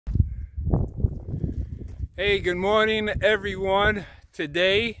Hey, good morning, everyone.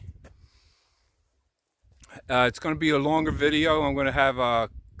 Today, it's going to be a longer video. I'm going to have a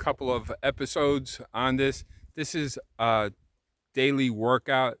couple of episodes on this. This is a daily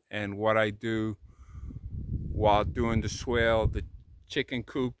workout and what I do while doing the swale, the chicken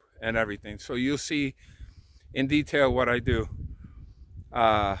coop, and everything. So you'll see in detail what I do.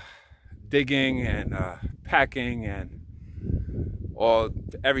 Digging and packing and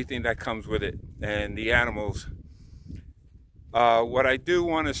everything that comes with it, and the animals. What I do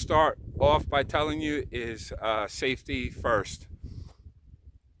want to start off by telling you is safety first.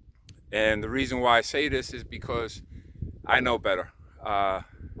 And the reason why I say this is because I know better. But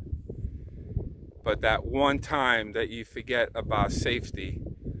that one time that you forget about safety,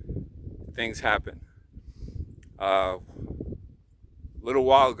 things happen. A little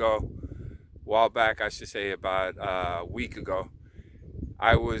while back, I should say about a week ago,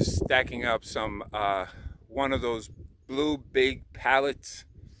 I was stacking up some one of those blue big pallets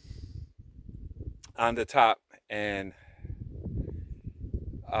on the top, and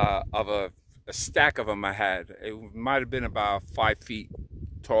of a stack of them I had. It might have been about 5 feet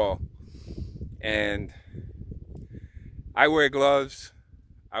tall, and I wear gloves,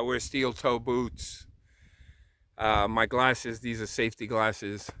 I wear steel toe boots, my glasses, these are safety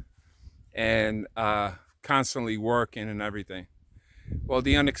glasses, and constantly working and everything. Well,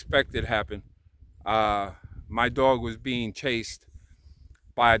 the unexpected happened. My dog was being chased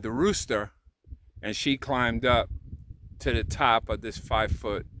by the rooster, and she climbed up to the top of this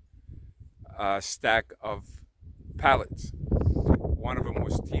 5-foot stack of pallets. One of them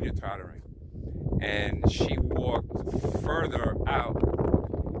was teeter-tottering, and she walked further out,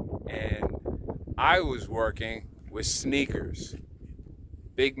 and I was working with sneakers.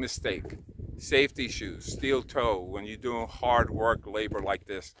 Big mistake. Safety shoes, steel toe when you're doing hard work, labor like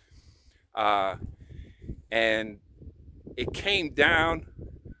this. And it came down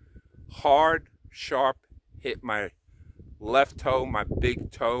hard, sharp, hit my left toe, my big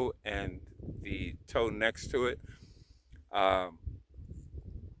toe, and the toe next to it. I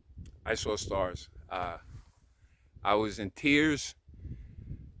saw stars. I was in tears.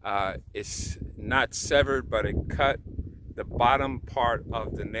 It's not severed, but it cut the bottom part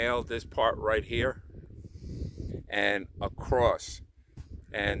of the nail, this part right here, and across.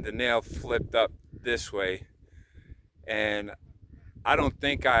 And the nail flipped up this way, and I don't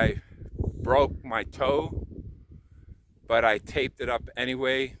think I broke my toe, but I taped it up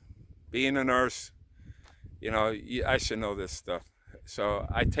anyway. Being a nurse, you know, I should know this stuff. So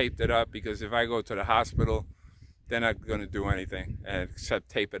I taped it up because if I go to the hospital, they're not going to do anything except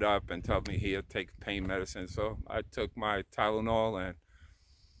tape it up and tell me here, take pain medicine. So I took my Tylenol and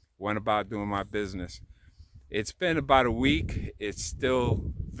went about doing my business. It's been about a week. It's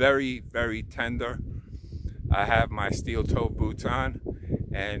still very, very tender. I have my steel toe boots on,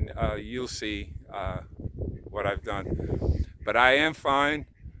 and you'll see what I've done. But I am fine.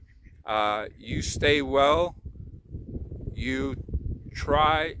 You stay well. You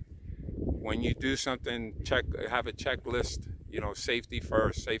try, when you do something, have a checklist. You know, safety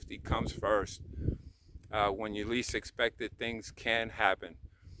first. Safety comes first. When you least expect it, things can happen.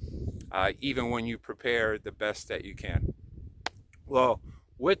 Even when you prepare the best that you can. Well,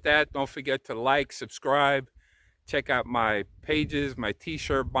 with that, don't forget to like, subscribe, check out my pages, my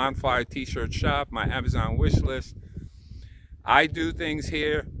t-shirt, Bonfire t-shirt shop, my Amazon wish list. I do things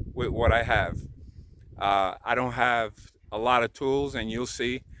here with what I have. I don't have a lot of tools, and you'll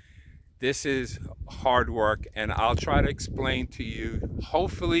see this is hard work, and I'll try to explain to you.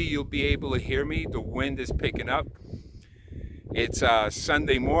 Hopefully you'll be able to hear me. The wind is picking up. It's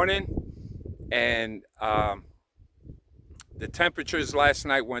Sunday morning, and the temperatures last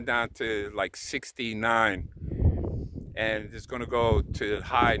night went down to like 69, and it's going to go to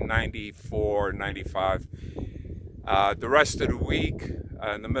high 94, 95. The rest of the week,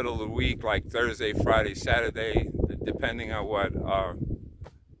 in the middle of the week, like Thursday, Friday, Saturday, depending on what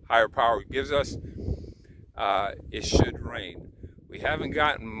higher power gives us, it should rain. We haven't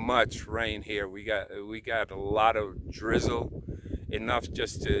gotten much rain here. We got a lot of drizzle, enough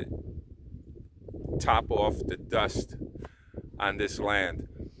just to top off the dust on this land.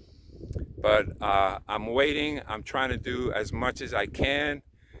 But I'm waiting. I'm trying to do as much as I can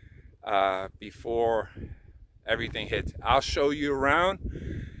before everything hits. I'll show you around,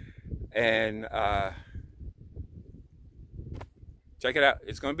 and check it out.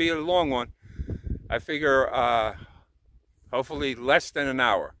 It's going to be a long one. I figure hopefully less than an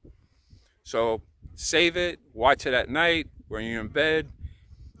hour. So save it, watch it at night when you're in bed,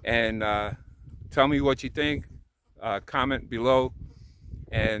 and tell me what you think. Comment below,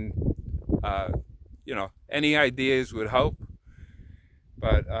 and you know, any ideas would help.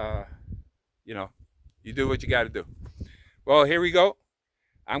 But, you know, you do what you got to do. Well, here we go.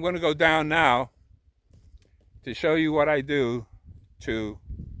 I'm going to go down now to show you what I do to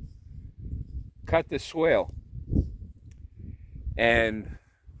cut the swale. And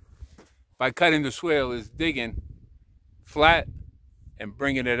by cutting the swale is digging flat and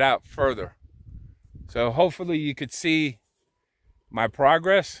bringing it out further. So hopefully you could see my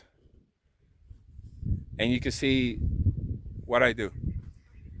progress and you can see what I do.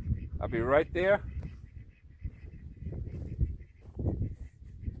 I'll be right there.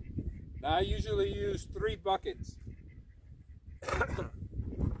 Now I usually use 3 buckets.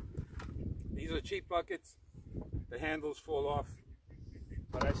 These are cheap buckets. The handles fall off,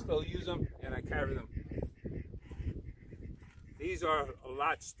 but I still use them and I carry them. These are a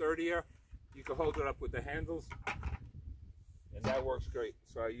lot sturdier. You can hold it up with the handles, and that works great.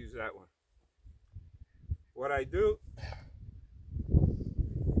 So I use that one. What I do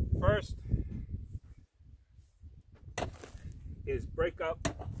first is break up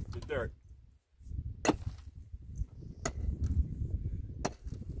the dirt.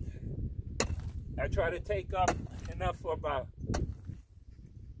 I try to take up enough for about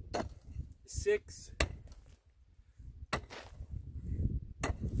 6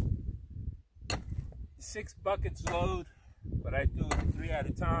 buckets load, but I do 3 at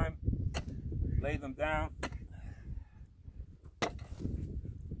a time, lay them down.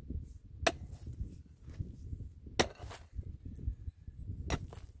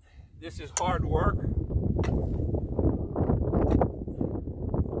 This is hard work.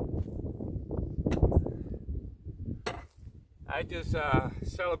 I just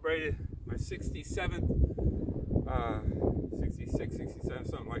celebrated my 67th, 66, 67,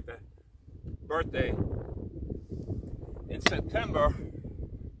 something like that, birthday in September,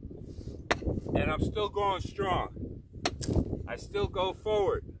 and I'm still going strong. I still go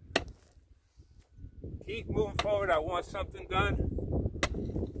forward. Keep moving forward. I want something done.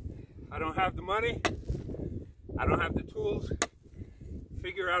 I don't have the money. I don't have the tools.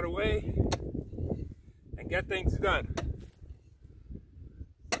 Figure out a way and get things done.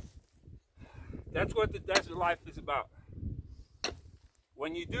 That's what the desert life is about.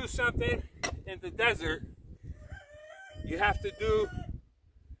 When you do something in the desert, you have to do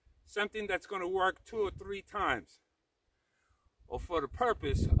something that's going to work 2 or 3 times, or for the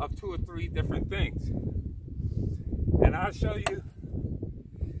purpose of 2 or 3 different things. And I'll show you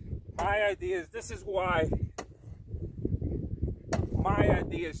my ideas. This is why my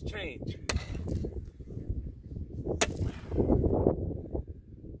ideas change.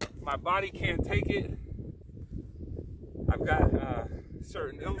 My body can't take it. I've got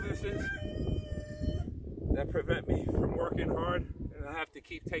certain illnesses that prevent me from working hard, and I have to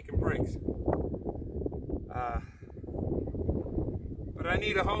keep taking breaks. But I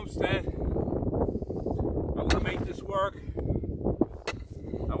need a homestead. I want to make this work.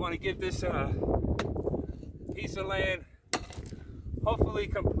 I want to get this piece of land hopefully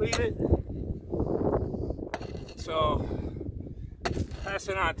completed. So pass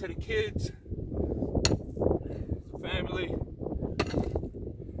it on to the kids, the family.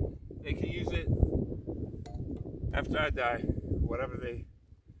 They can use it after I die, whatever they.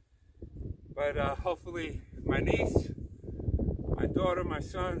 But hopefully my niece, my daughter, my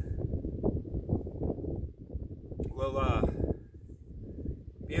son will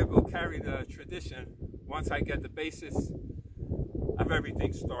be able to carry the tradition once I get the basis of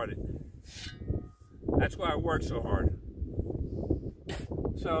everything started. That's why I work so hard.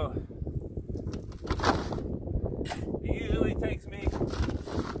 So it usually takes me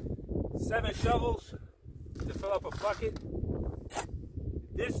 7 shovels to fill up a bucket.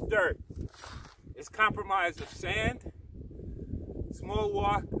 This dirt is comprised of sand, small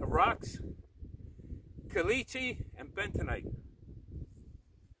rocks, caliche, and bentonite.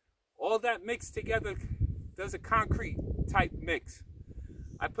 All that mixed together does a concrete type mix.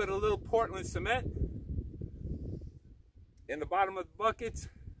 I put a little Portland cement in the bottom of the buckets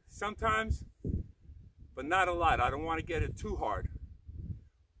sometimes, but not a lot. I don't want to get it too hard.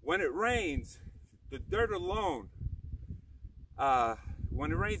 When it rains, the dirt alone,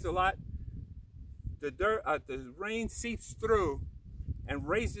 when it rains a lot, the rain seeps through and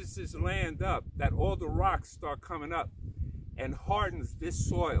raises this land up, that all the rocks start coming up and hardens this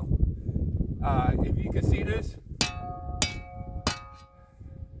soil. If you can see this,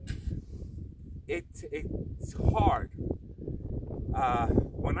 it's hard.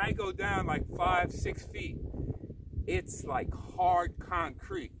 When I go down like 5-6 feet, it's like hard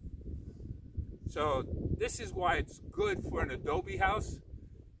concrete. So this is why it's good for an adobe house.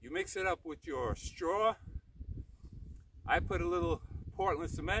 You mix it up with your straw. I put a little Portland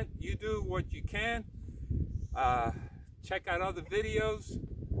cement. You do what you can. Check out other videos.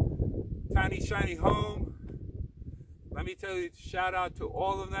 Tiny Shiny Home. Let me tell you, shout out to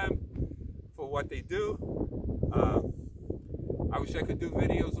all of them for what they do. I wish I could do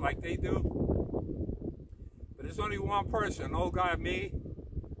videos like they do. But there's only one person, an old guy, me,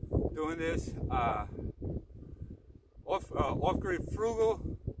 doing this. Offgrid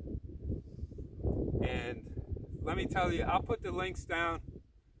Frugal. And let me tell you, I'll put the links down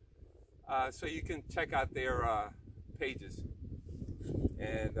so you can check out their pages.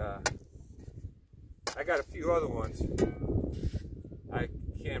 And I got a few other ones. I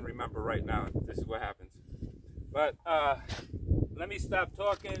can't remember right now. This is what happens. But let me stop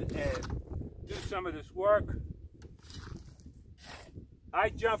talking and do some of this work. I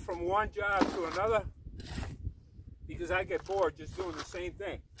jump from one job to another because I get bored just doing the same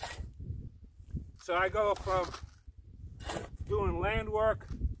thing. So I go from doing land work,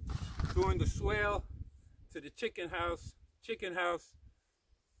 doing the swale, to the chicken house,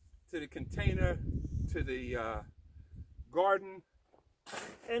 to the container, to the garden,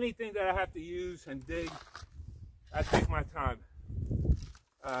 anything that I have to use and dig. I take my time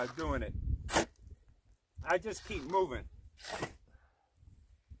doing it. I just keep moving.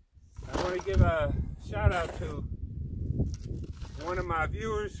 I want to give a shout out to one of my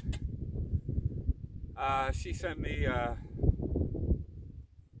viewers. She sent me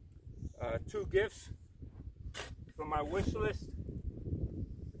 2 gifts from my wish list.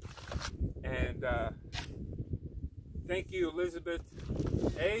 And thank you, Elizabeth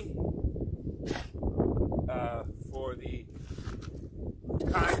A, for the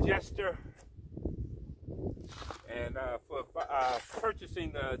kind gesture and for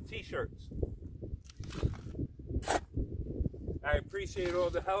purchasing the t-shirts. I appreciate all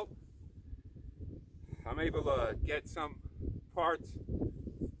the help. I'm able to get some parts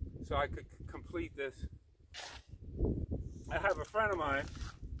so I could complete this. I have a friend of mine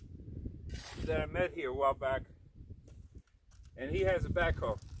that I met here a while back, and he has a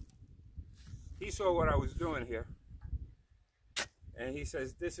backhoe. He saw what I was doing here, and he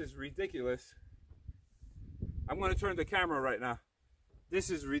says, "This is ridiculous." I'm going to turn the camera right now. "This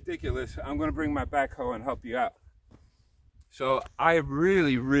is ridiculous. I'm going to bring my backhoe and help you out." So I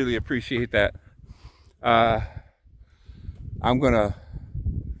really, really appreciate that. I'm going to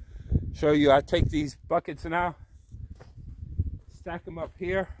show you. I take these buckets now, stack them up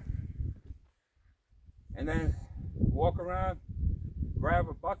here, and then walk around, grab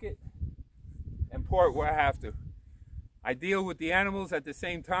a bucket, and pour it where I have to. I deal with the animals at the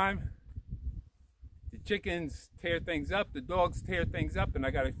same time. The chickens tear things up, the dogs tear things up, and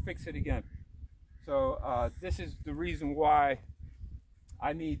I gotta fix it again. So this is the reason why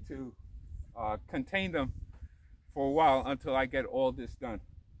I need to contain them for a while until I get all this done.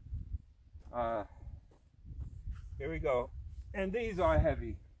 Here we go. And these are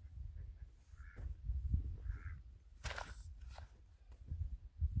heavy.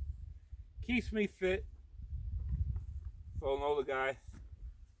 Keeps me fit for an older guy.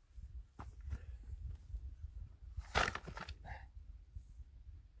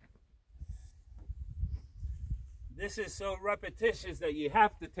 This is so repetitious that you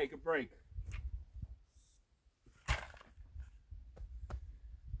have to take a break.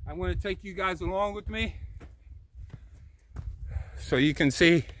 I'm going to take you guys along with me so you can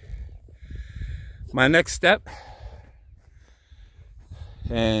see my next step.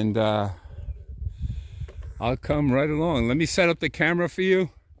 And I'll come right along. Let me set up the camera for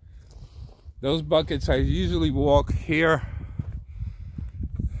you. Those buckets, I usually walk here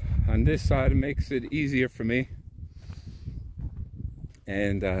on this side. It makes it easier for me.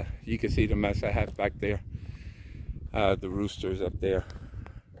 And you can see the mess I have back there. The roosters up there.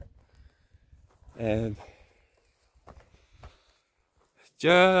 And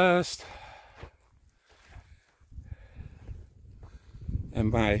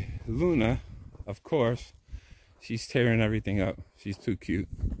and my Luna, of course, she's tearing everything up. She's too cute.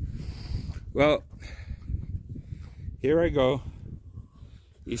 Well, here I go.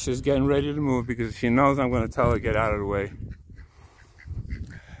 Isha's getting ready to move because she knows I'm going to tell her to get out of the way.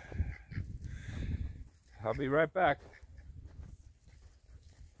 I'll be right back.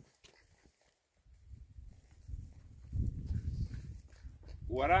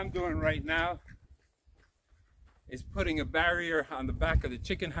 What I'm doing right now is putting a barrier on the back of the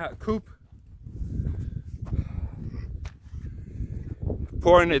chicken coop,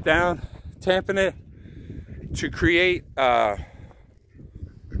 pouring it down, tamping it to create how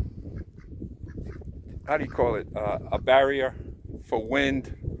do you call it, a barrier for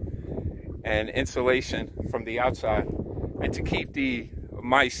wind and insulation from the outside, and to keep the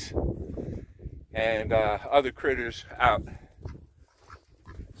mice and other critters out.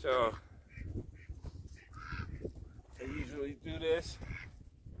 So I usually do this.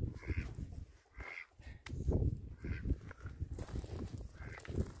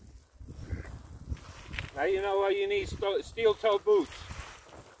 Now you know why you need steel-toe boots.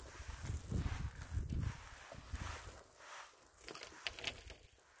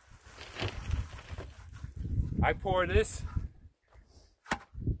 I pour this.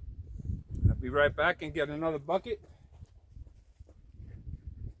 I'll be right back and get another bucket.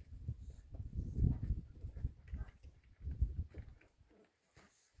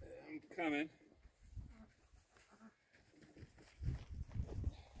 I'm coming.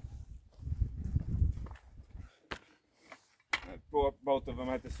 I bought both of them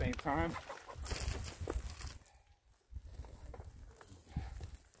at the same time.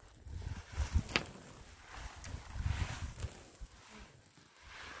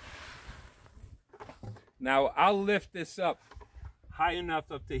 Now I'll lift this up high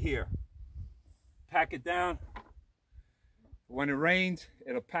enough up to here. Pack it down. When it rains,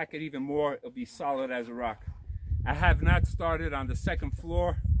 it'll pack it even more. It'll be solid as a rock. I have not started on the second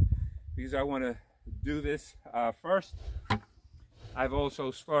floor because I want to do this first. I've also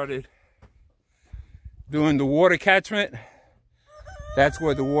started doing the water catchment. That's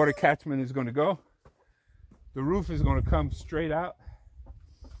where the water catchment is going to go. The roof is going to come straight out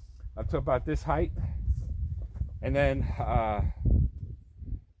up to about this height. And then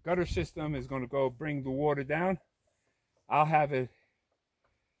gutter system is going to go bring the water down. I'll have a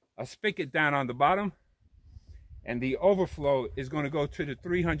spigot down on the bottom, and the overflow is going to go to the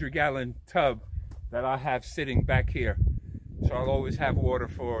 300-gallon tub that I have sitting back here. So I'll always have water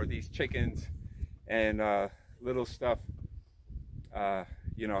for these chickens and little stuff.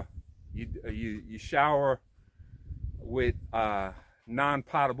 You know, you shower with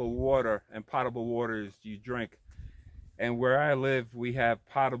non-potable water, and potable water is you drink. And where I live, we have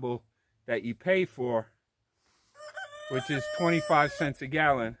potable that you pay for, which is 25 cents a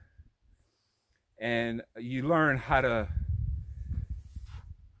gallon. And you learn how to,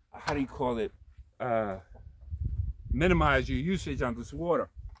 how do you call it, minimize your usage on this water.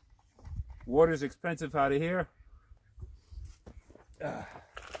 Water is expensive out of here.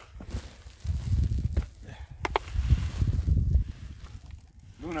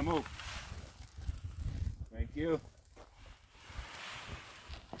 Luna, move. Thank you.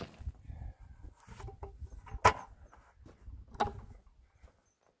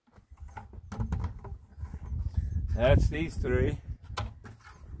 That's these three.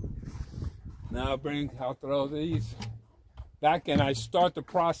 Now I'll throw these back and I start the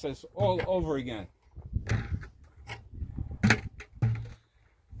process all over again.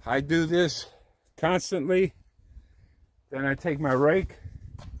 I do this constantly. Then I take my rake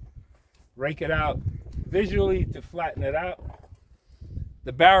it out visually to flatten it out.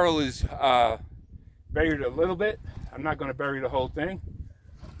 The barrel is buried a little bit. I'm not going to bury the whole thing.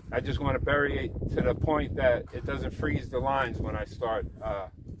 I just want to bury it to the point that it doesn't freeze the lines when I start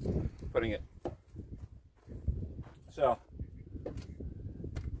putting it. So,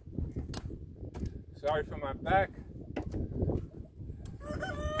 sorry for my back.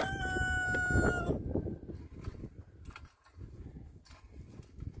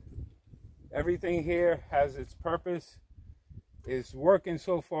 Everything here has its purpose. It's working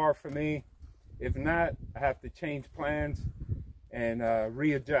so far for me. If not, I have to change plans and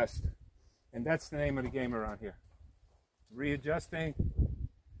readjust. And that's the name of the game around here. Readjusting,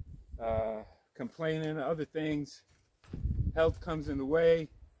 complaining, other things. Health comes in the way.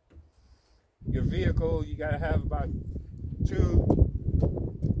 Your vehicle, you gotta have about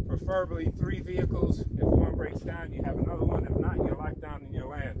 2, preferably 3 vehicles. If one breaks down, you have another one. If not, you're locked down in your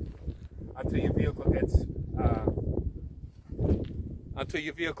land until your vehicle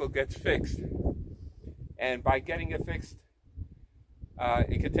gets fixed. And by getting it fixed,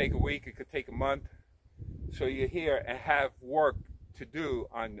 it could take a week, it could take a month. So you're here and have work to do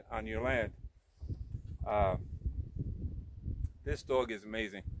on your land. This dog is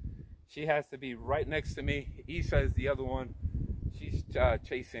amazing. She has to be right next to me. Isa is the other one. She's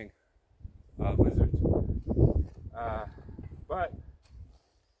chasing lizards. But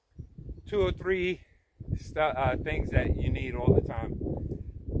 2 or 3 things that you need all the time.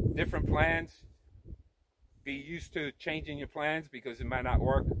 Different plans. Be used to changing your plans because it might not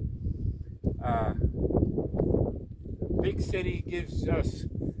work. Big city gives us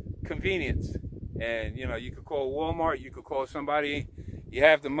convenience, and you know, you could call Walmart, you could call somebody, you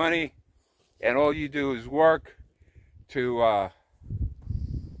have the money, and all you do is work to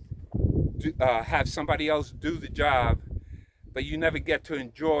have somebody else do the job, but you never get to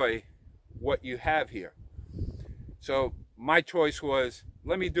enjoy what you have here. So my choice was,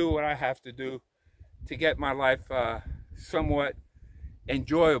 let me do what I have to do to get my life somewhat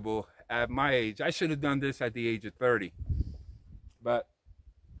enjoyable at my age. I should have done this at the age of 30, but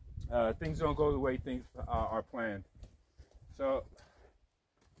things don't go the way things are planned. So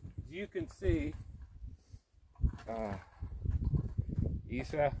as you can see,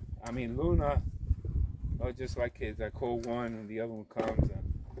 Luna, oh, just like kids, I call one and the other one comes,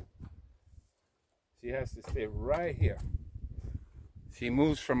 and she has to stay right here. She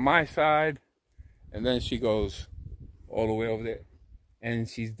moves from my side, and then she goes all the way over there, and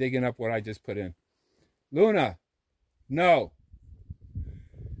she's digging up what I just put in. Luna, no.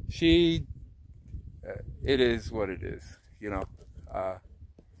 It is what it is, you know.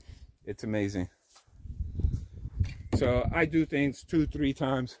 It's amazing. So I do things 2-3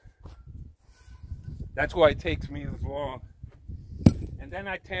 times. That's why it takes me as long. And then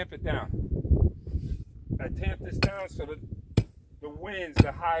I tamp it down. I tamp this down so that the winds,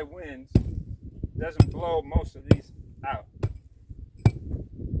 the high winds, doesn't blow most of these out.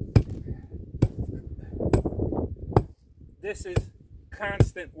 This is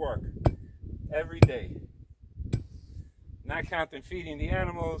constant work every day. Not counting feeding the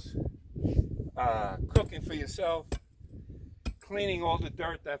animals, cooking for yourself, cleaning all the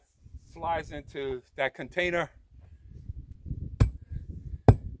dirt that flies into that container.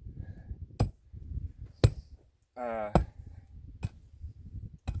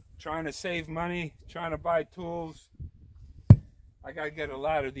 Trying to save money, trying to buy tools. I gotta get a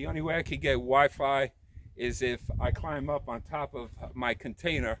ladder. The only way I could get Wi-Fi is if I climb up on top of my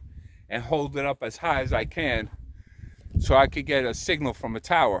container and hold it up as high as I can so I could get a signal from a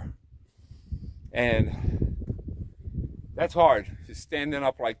tower. And that's hard, just standing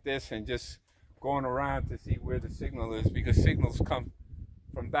up like this and just going around to see where the signal is, because signals come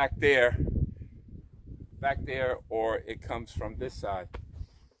from back there, or it comes from this side,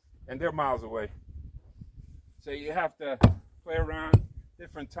 and they're miles away. So you have to play around,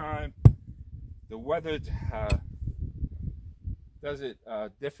 different time. The weather does it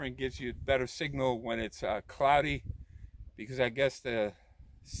different, gives you better signal when it's cloudy, because I guess the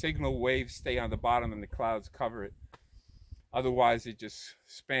signal waves stay on the bottom and the clouds cover it. Otherwise it just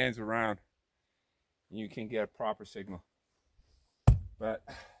spans around and you can get a proper signal. But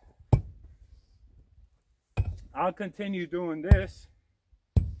I'll continue doing this,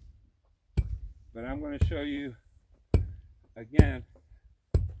 but I'm going to show you again.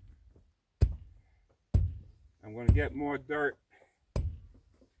 I'm going to get more dirt,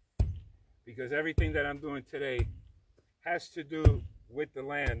 because everything that I'm doing today has to do with the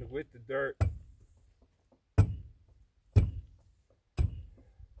land, with the dirt.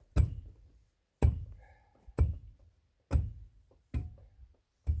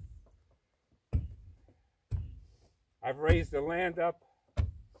 I've raised the land up,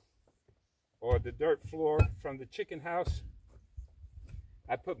 or the dirt floor from the chicken house.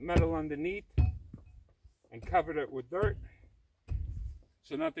 I put metal underneath and covered it with dirt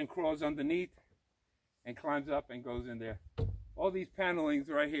so nothing crawls underneath and climbs up and goes in there. All these panelings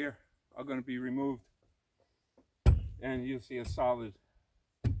right here are going to be removed, and you'll see a solid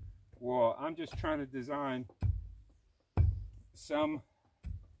wall. I'm just trying to design something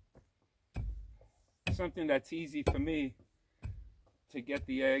that's easy for me to get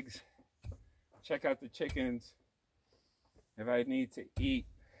the eggs, check out the chickens. If I need to eat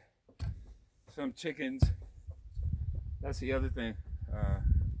some chickens, that's the other thing.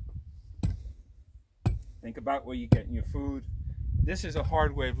 Think about where you're getting your food. This is a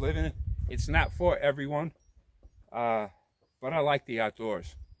hard way of living. It's not for everyone, but I like the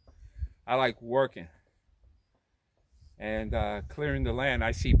outdoors. I like working and clearing the land.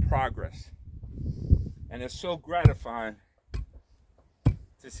 I see progress, and it's so gratifying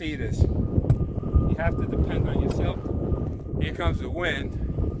to see this. You have to depend on yourself. Here comes the wind.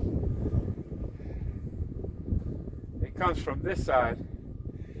 It comes from this side,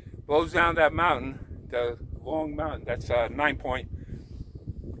 blows down that mountain, the long mountain, that's 9 Point,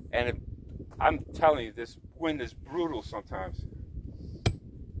 and I'm telling you, this wind is brutal sometimes.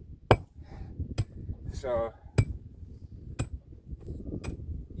 So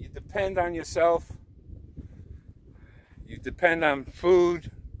you depend on yourself, you depend on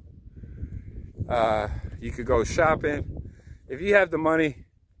food, you could go shopping. If you have the money,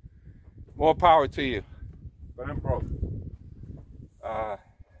 more power to you, but I'm broke.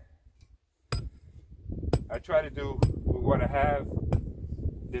 I try to do with what I have.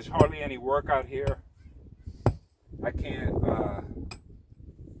 There's hardly any work out here. I can't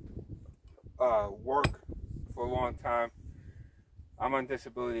work for a long time. I'm on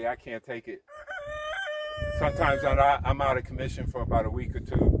disability. I can't take it. Sometimes I'm out of commission for about a week or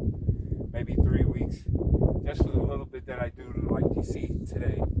two, maybe 3 weeks, just for the little bit that I do, like you see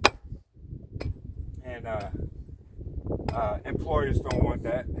today. And employers don't want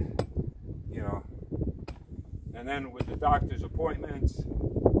that, you know. And then with the doctor's appointments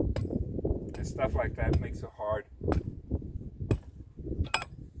and stuff like that, makes it hard.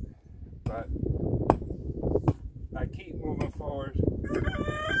 But I keep moving forward.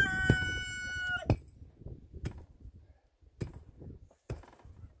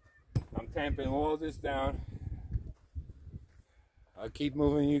 I'm tamping all this down. I keep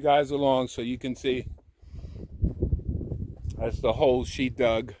moving you guys along so you can see. That's the hole she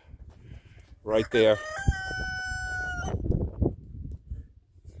dug right there.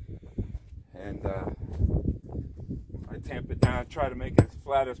 And I tamp it down, try to make it as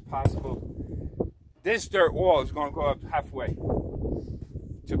flat as possible. This dirt wall is going to go up halfway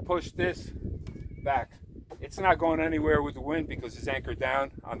to push this back. It's not going anywhere with the wind because it's anchored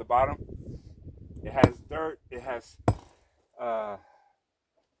down on the bottom. It has dirt, it has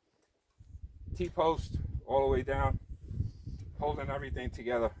T-post all the way down, holding everything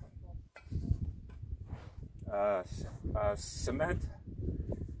together. Cement.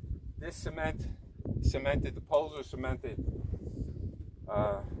 This cement, cemented. The poles are cemented.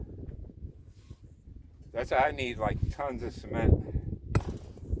 That's I need like tons of cement.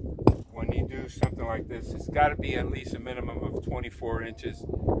 When you do something like this, it's got to be at least a minimum of 24 inches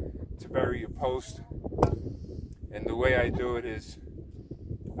to bury your post. And the way I do it is,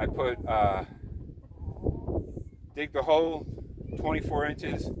 I put dig the hole 24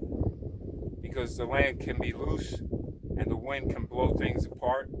 inches because the land can be loose and the wind can blow things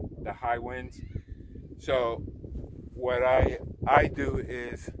apart, the high winds. So what I do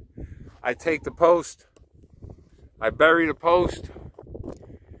is I take the post, I bury the post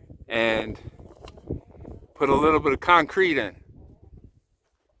and put a little bit of concrete in.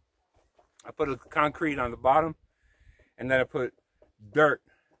 I put a concrete on the bottom and then I put dirt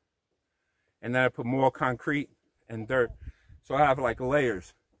and then I put more concrete and dirt. So I have like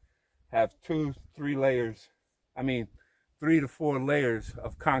layers. I have 2-3 layers. I mean 3 to 4 layers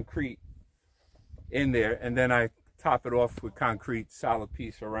of concrete in there, and then I top it off with concrete, solid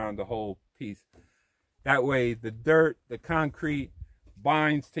piece around the whole piece. That way the dirt, the concrete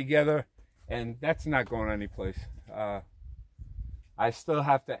binds together, and that's not going anyplace. I still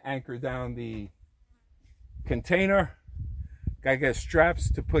have to anchor down the container. Gotta get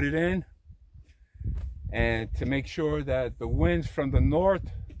straps to put it in, and to make sure that the winds from the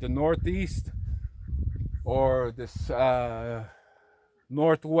north, the northeast, or this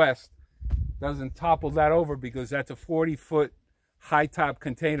northwest doesn't topple that over, because that's a 40-foot high top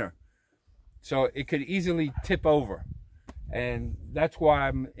container. So it could easily tip over. And that's why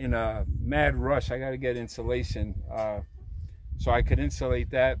I'm in a mad rush. I got to get insulation so I could insulate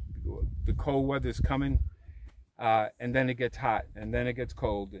that. The cold weather's coming, and then it gets hot, and then it gets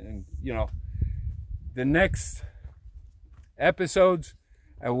cold. And, you know, the next episodes,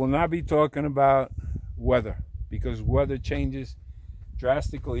 I will not be talking about weather, because weather changes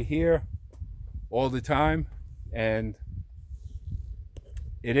drastically here all the time, and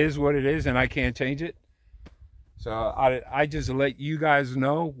it is what it is, and I can't change it. So I just let you guys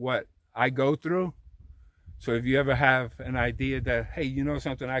know what I go through. So if you ever have an idea that, hey, you know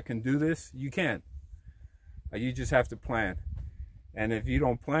something, I can do this, you can. You just have to plan. And if you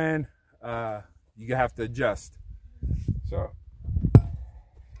don't plan, you have to adjust. So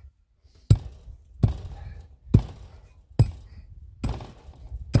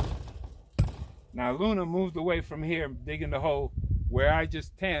now Luna moved away from here, digging the hole where I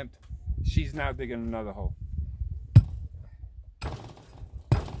just tamped. She's now digging another hole.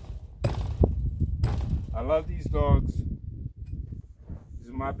 I love these dogs. These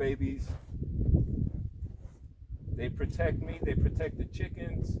are my babies. They protect me. They protect the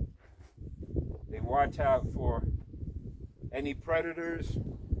chickens. They watch out for any predators.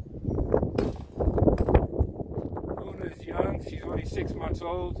 Luna's young. She's only 6 months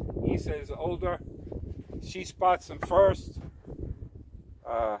old. Isa is older. She spots them first.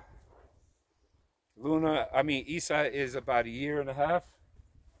 Isa is about 1.5 years.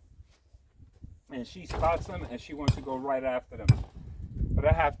 And she spots them and she wants to go right after them. But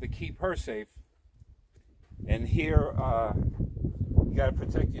I have to keep her safe. And here, you got to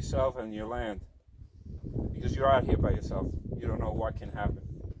protect yourself and your land, because you're out here by yourself. You don't know what can happen.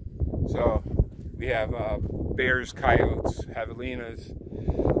 So we have bears, coyotes, javelinas,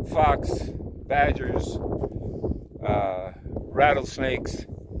 fox, badgers, rattlesnakes.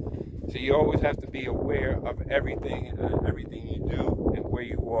 So you always have to be aware of everything you do and where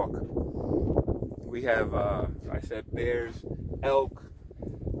you walk. We have, I said, bears, elk,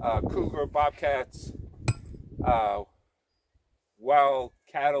 cougar, bobcats, wild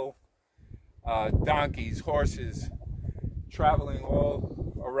cattle, donkeys, horses, traveling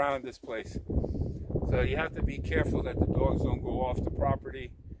all around this place. So you have to be careful that the dogs don't go off the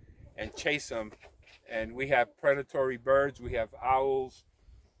property and chase them. And we have predatory birds. We have owls,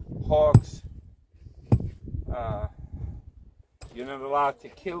 hawks. You're not allowed to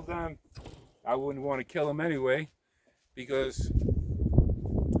kill them. I wouldn't want to kill them anyway, because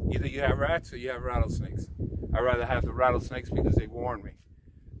either you have rats or you have rattlesnakes. I'd rather have the rattlesnakes because they warn me.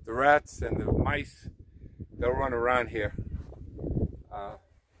 The rats and the mice, they'll run around here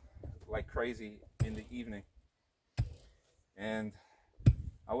like crazy in the evening. And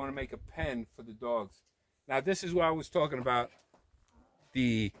I want to make a pen for the dogs. Now this is what I was talking about,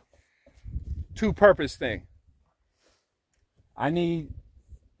 the two-purpose thing. I need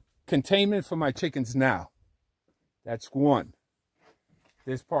containment for my chickens now. That's one.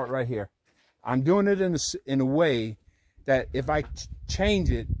 This part right here. I'm doing it in a way that if I change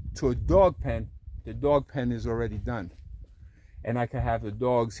it to a dog pen, the dog pen is already done. And I can have the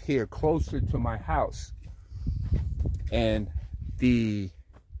dogs here closer to my house. And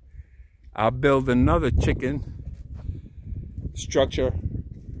I'll build another chicken structure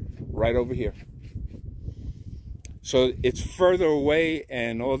right over here. So it's further away,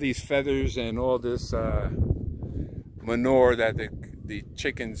 and all these feathers and all this manure that the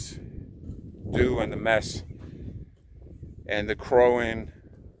chickens do and the mess and the crowing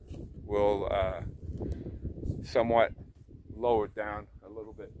will somewhat lower it down a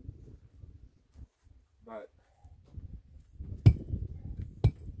little bit. But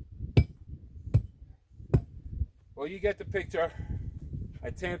well, you get the picture. I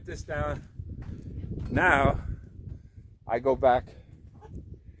tamped this down. Now I go back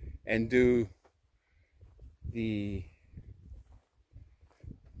and do the,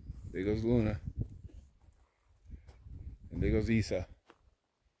 there goes Luna, and there goes Isa.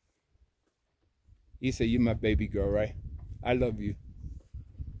 Isa, you my baby girl, right? I love you.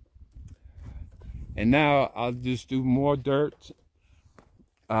 And now I'll just do more dirt,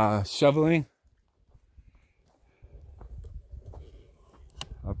 shoveling.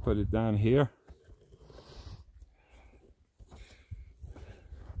 I'll put it down here.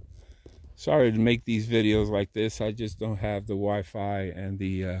 Sorry to make these videos like this. I just don't have the Wi-Fi and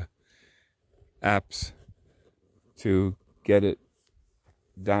the apps to get it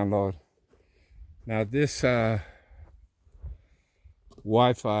download. Now this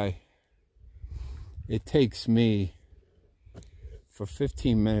Wi-Fi, it takes me for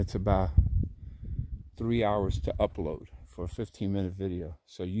 15 minutes about 3 hours to upload for a 15-minute video.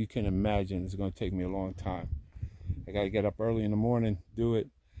 So you can imagine it's going to take me a long time. I got to get up early in the morning, do it,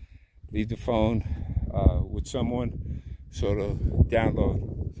 leave the phone with someone so to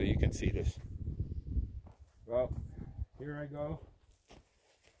download so you can see this. Well, here I go.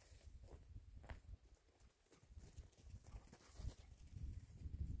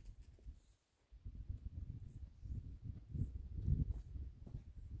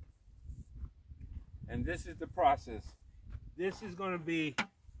 And this is the process. This is going to be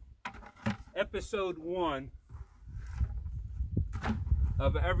episode 1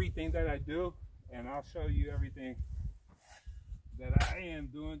 of everything that I do, and I'll show you everything that I am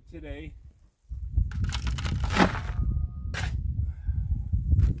doing today.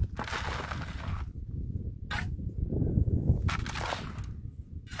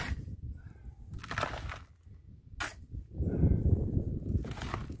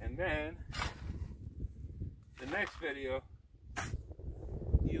 And then the next video,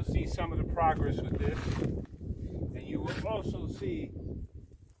 you'll see some of the progress with this, and you will also see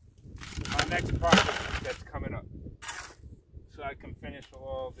my next project that's coming up, so I can finish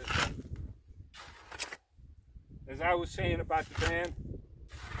all this up. As I was saying about the van,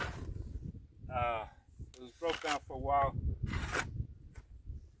 it was broke down for a while.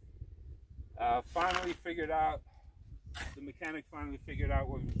 Finally figured out, the mechanic finally figured out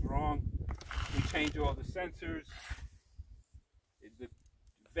what was wrong. We changed all the sensors. The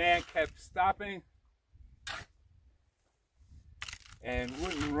van kept stopping and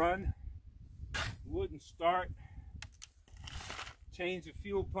wouldn't run, wouldn't start. Changed the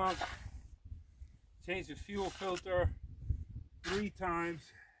fuel pump, changed the fuel filter 3 times,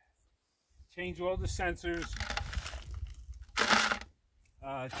 changed all the sensors,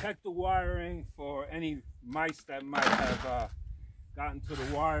 checked the wiring for any mice that might have gotten to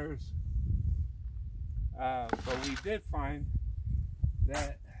the wires. But we did find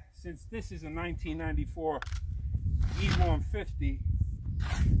that since this is a 1994 E150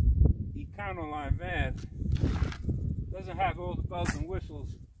 Econoline van, doesn't have all the bells and whistles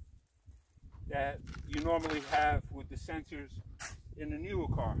that you normally have with the sensors in a newer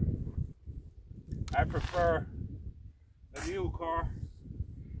car. I prefer a new car.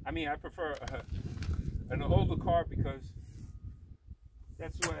 I mean, I prefer an older car because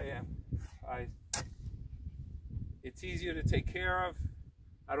that's the way I am. It's easier to take care of.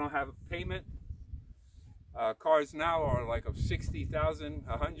 I don't have a payment. Cars now are like of 60,000,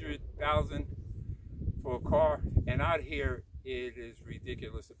 100,000 for a car, and out here it is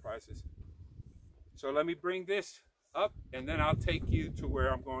ridiculous, the prices. So let me bring this up, and then I'll take you to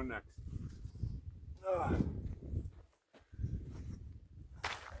where I'm going next.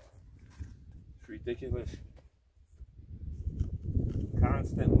 It's ridiculous.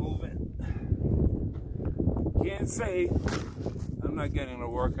 Constant movement. Can't say I'm not getting a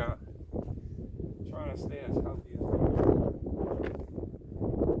workout. I'm trying to stay as healthy as possible.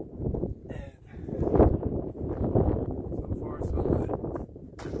 And so far, so good.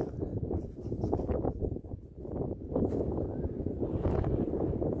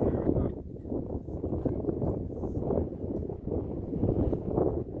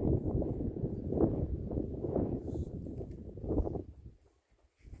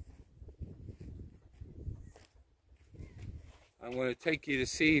 I'm going to take you to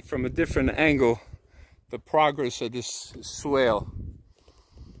see from a different angle the progress of this swale.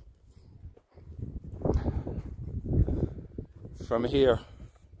 From here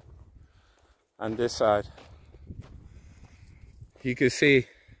on this side, you can see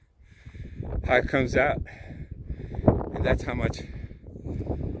how it comes out, and that's how much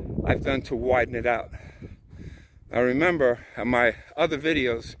I've done to widen it out. Now remember, on my other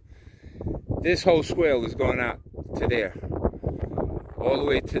videos, this whole swale is going out to there, all the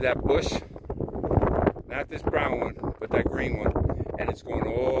way to that bush, not this brown one, but that green one, and it's going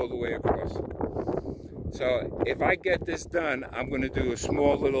all the way across. So if I get this done, I'm going to do a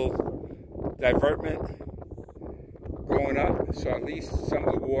small little divertment going up, so at least some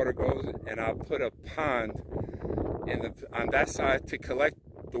of the water goes, and I'll put a pond on that side to collect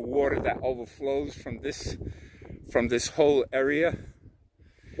the water that overflows from this whole area.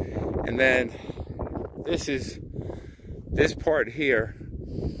 And then this part here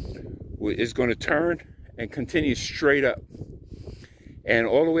is going to turn and continue straight up, and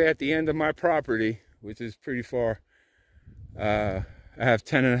all the way at the end of my property, which is pretty far, I have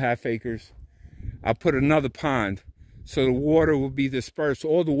 10.5 acres. I'll put another pond so the water will be dispersed.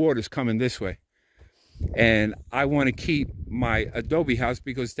 All the water is coming this way, and I want to keep my adobe house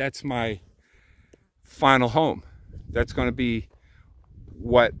because that's my final home. That's going to be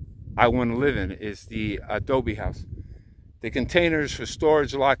what I want to live in, is the adobe house. The containers for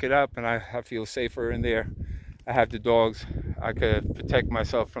storage, lock it up, and I feel safer in there. I have the dogs. I could protect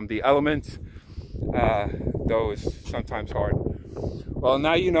myself from the elements, though it's sometimes hard. Well,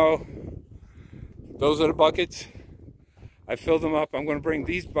 now you know, those are the buckets. I filled them up. I'm going to bring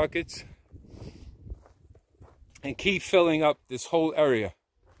these buckets and keep filling up this whole area.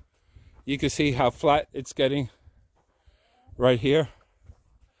 You can see how flat it's getting right here.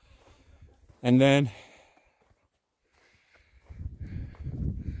 And then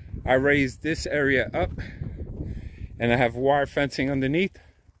I raised this area up, and I have wire fencing underneath.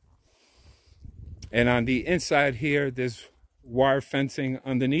 And on the inside here, there's wire fencing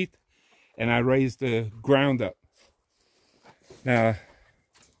underneath, and I raised the ground up. Now,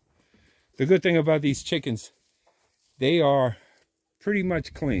 the good thing about these chickens, they are pretty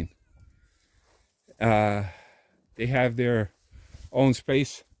much clean. They have their own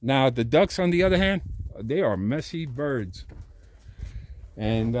space. Now, the ducks, on the other hand, they are messy birds.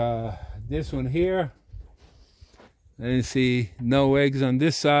 And this one here, let me see, no eggs on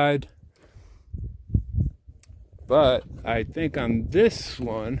this side. But I think on this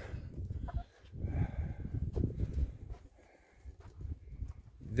one,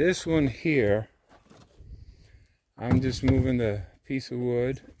 here, I'm just moving the piece of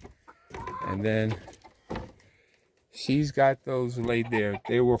wood, and then she's got those laid there.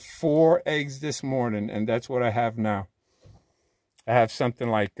 There were 4 eggs this morning, and that's what I have now. I have something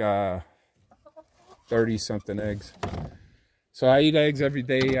like 30-something eggs. So I eat eggs every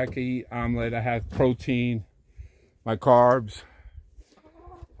day. I can eat omelet. I have protein, my carbs.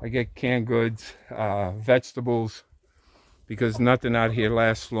 I get canned goods, vegetables, because nothing out here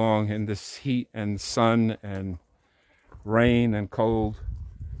lasts long in this heat and sun and rain and cold.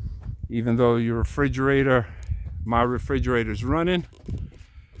 Even though your refrigerator, my refrigerator's running,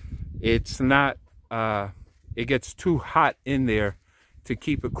 it's not, it gets too hot in there to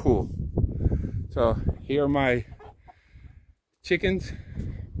keep it cool. So here are my chickens.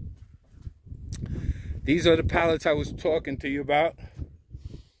 These are the pallets I was talking to you about.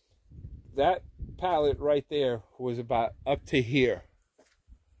 That pallet right there was about up to here.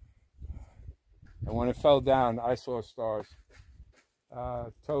 And when it fell down, I saw stars.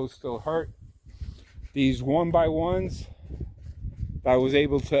 Toes still hurt. These 1x1s that I was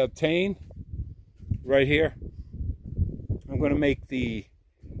able to obtain right here, I'm going to make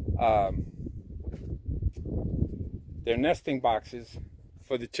their nesting boxes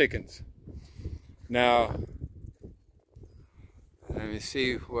for the chickens. Now, let me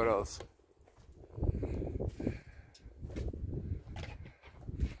see what else.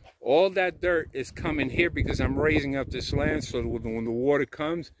 All that dirt is coming here because I'm raising up this land, so when the water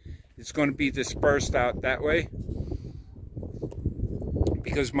comes, it's going to be dispersed out that way.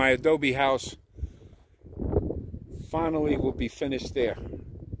 Because my adobe house finally will be finished there,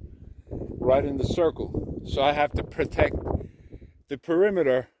 right in the circle. So I have to protect the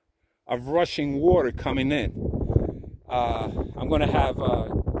perimeter of rushing water coming in. I'm going to have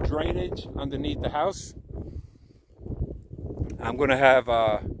drainage underneath the house. I'm going to have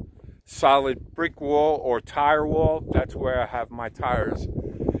a solid brick wall or tire wall. That's where I have my tires.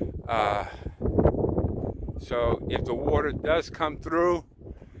 So if the water does come through,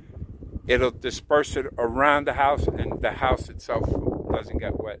 it'll disperse it around the house and the house itself doesn't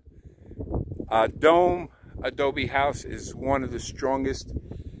get wet. Dome adobe house is one of the strongest.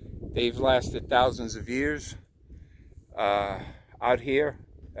 They've lasted thousands of years out here.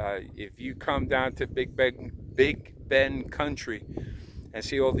 If you come down to Big Bend country and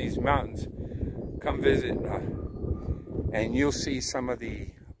see all these mountains, come visit and you'll see some of the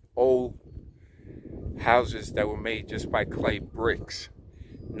old houses that were made just by clay bricks.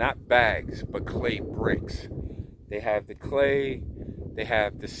 Not bags, but clay bricks. They have the clay, they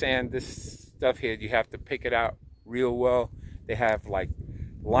have the sand. This stuff here, you have to pick it out real well. They have like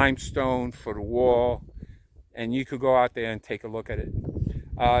limestone for the wall, and you could go out there and take a look at it.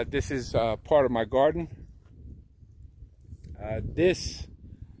 This is part of my garden. This,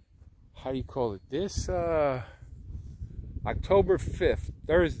 how do you call it? This October 5th,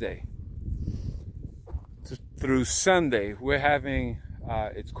 Thursday through Sunday, we're having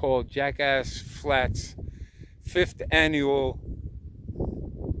it's called Jackass Flats 5th annual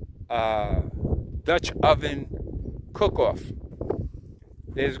Dutch oven cook-off.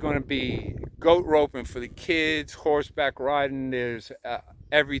 There's going to be goat roping for the kids, horseback riding, there's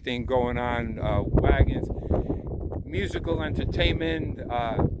everything going on, wagons, musical entertainment,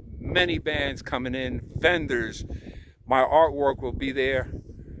 many bands coming in, vendors. My artwork will be there.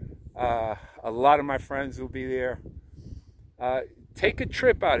 A lot of my friends will be there. Take a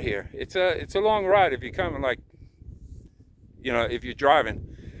trip out here. It's a long ride if you're coming, like, you know, if you're driving,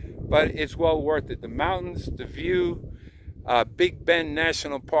 but it's well worth it. The mountains, the view, Big Bend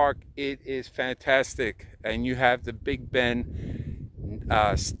National Park, it is fantastic. And you have the Big Bend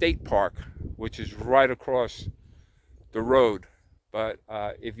State Park, which is right across the road. But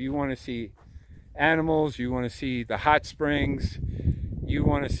if you want to see animals, you want to see the hot springs, you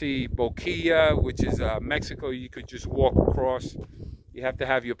want to see Boquilla, which is Mexico, you could just walk across. You have to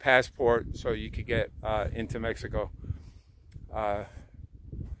have your passport so you could get into Mexico. I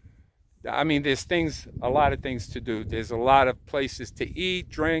mean, there's a lot of things to do. There's a lot of places to eat,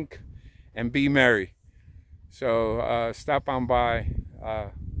 drink, and be merry. So stop on by,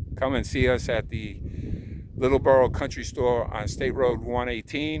 come and see us at the Littleboro Country Store on State Road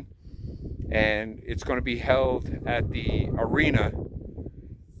 118. And it's going to be held at the arena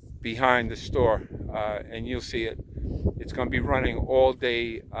behind the store, and you'll see it. It's going to be running all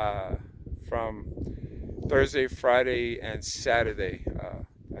day from Thursday, Friday, and Saturday.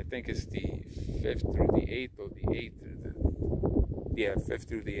 I think it's the 5th through the 8th, or the 8th through the, yeah, 5th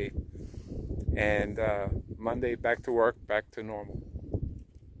through the 8th. And Monday, back to work, back to normal.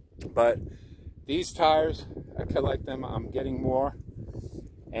 But these tires, I collect them. I'm getting more,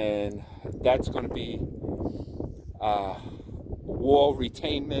 and that's going to be wall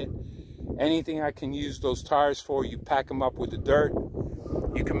retainment. Anything I can use those tires for, you pack them up with the dirt,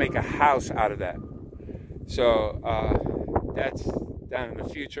 you can make a house out of that. So that's down in the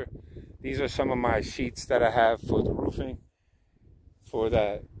future. These are some of my sheets that I have for the roofing, for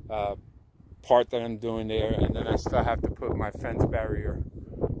that part that I'm doing there, and then I still have to put my fence barrier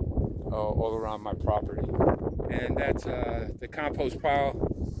all around my property. And that's the compost pile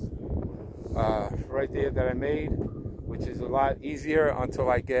right there that I made, which is a lot easier until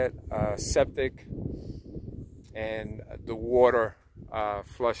I get septic and the water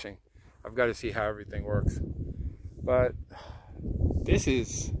flushing. I've got to see how everything works. But This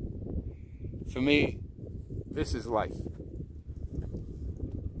is, for me, this is life.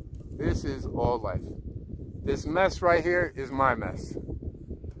 This is all life. This mess right here is my mess.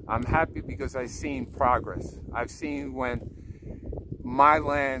 I'm happy because I've seen progress. I've seen when my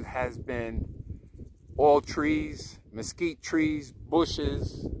land has been all trees, mesquite trees,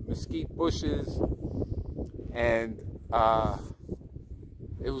 bushes, mesquite bushes, and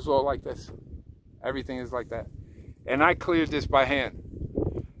it was all like this. Everything is like that. And I cleared this by hand.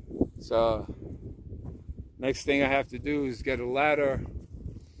 So next thing I have to do is get a ladder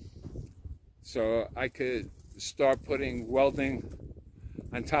so I could start putting welding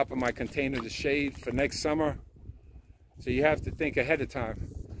on top of my container to shade for next summer. So you have to think ahead of time.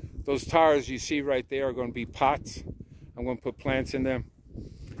 Those tires you see right there are going to be pots. I'm going to put plants in them.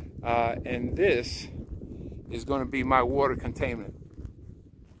 And this is going to be my water containment.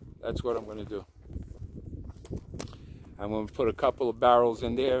 That's what I'm going to do. I'm going to put a couple of barrels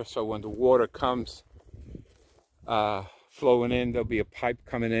in there so when the water comes flowing in, there'll be a pipe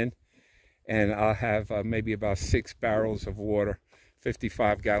coming in, and I'll have maybe about 6 barrels of water,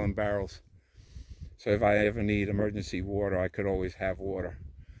 55-gallon barrels. So if I ever need emergency water, I could always have water.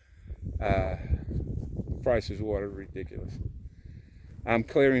 The price of water is ridiculous. I'm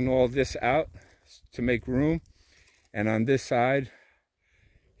clearing all this out to make room, and on this side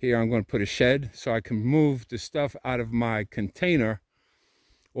here I'm going to put a shed so I can move the stuff out of my container,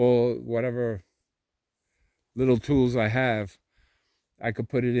 or whatever little tools I have. I could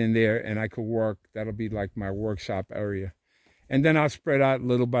put it in there and I could work. That'll be like my workshop area. And then I'll spread out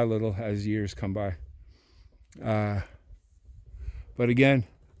little by little as years come by. But again,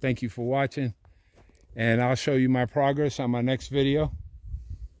 thank you for watching. And I'll show you my progress on my next video.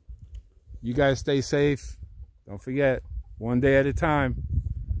 You guys stay safe. Don't forget, one day at a time.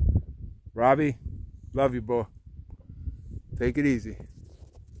 Robbie, love you, bro. Take it easy.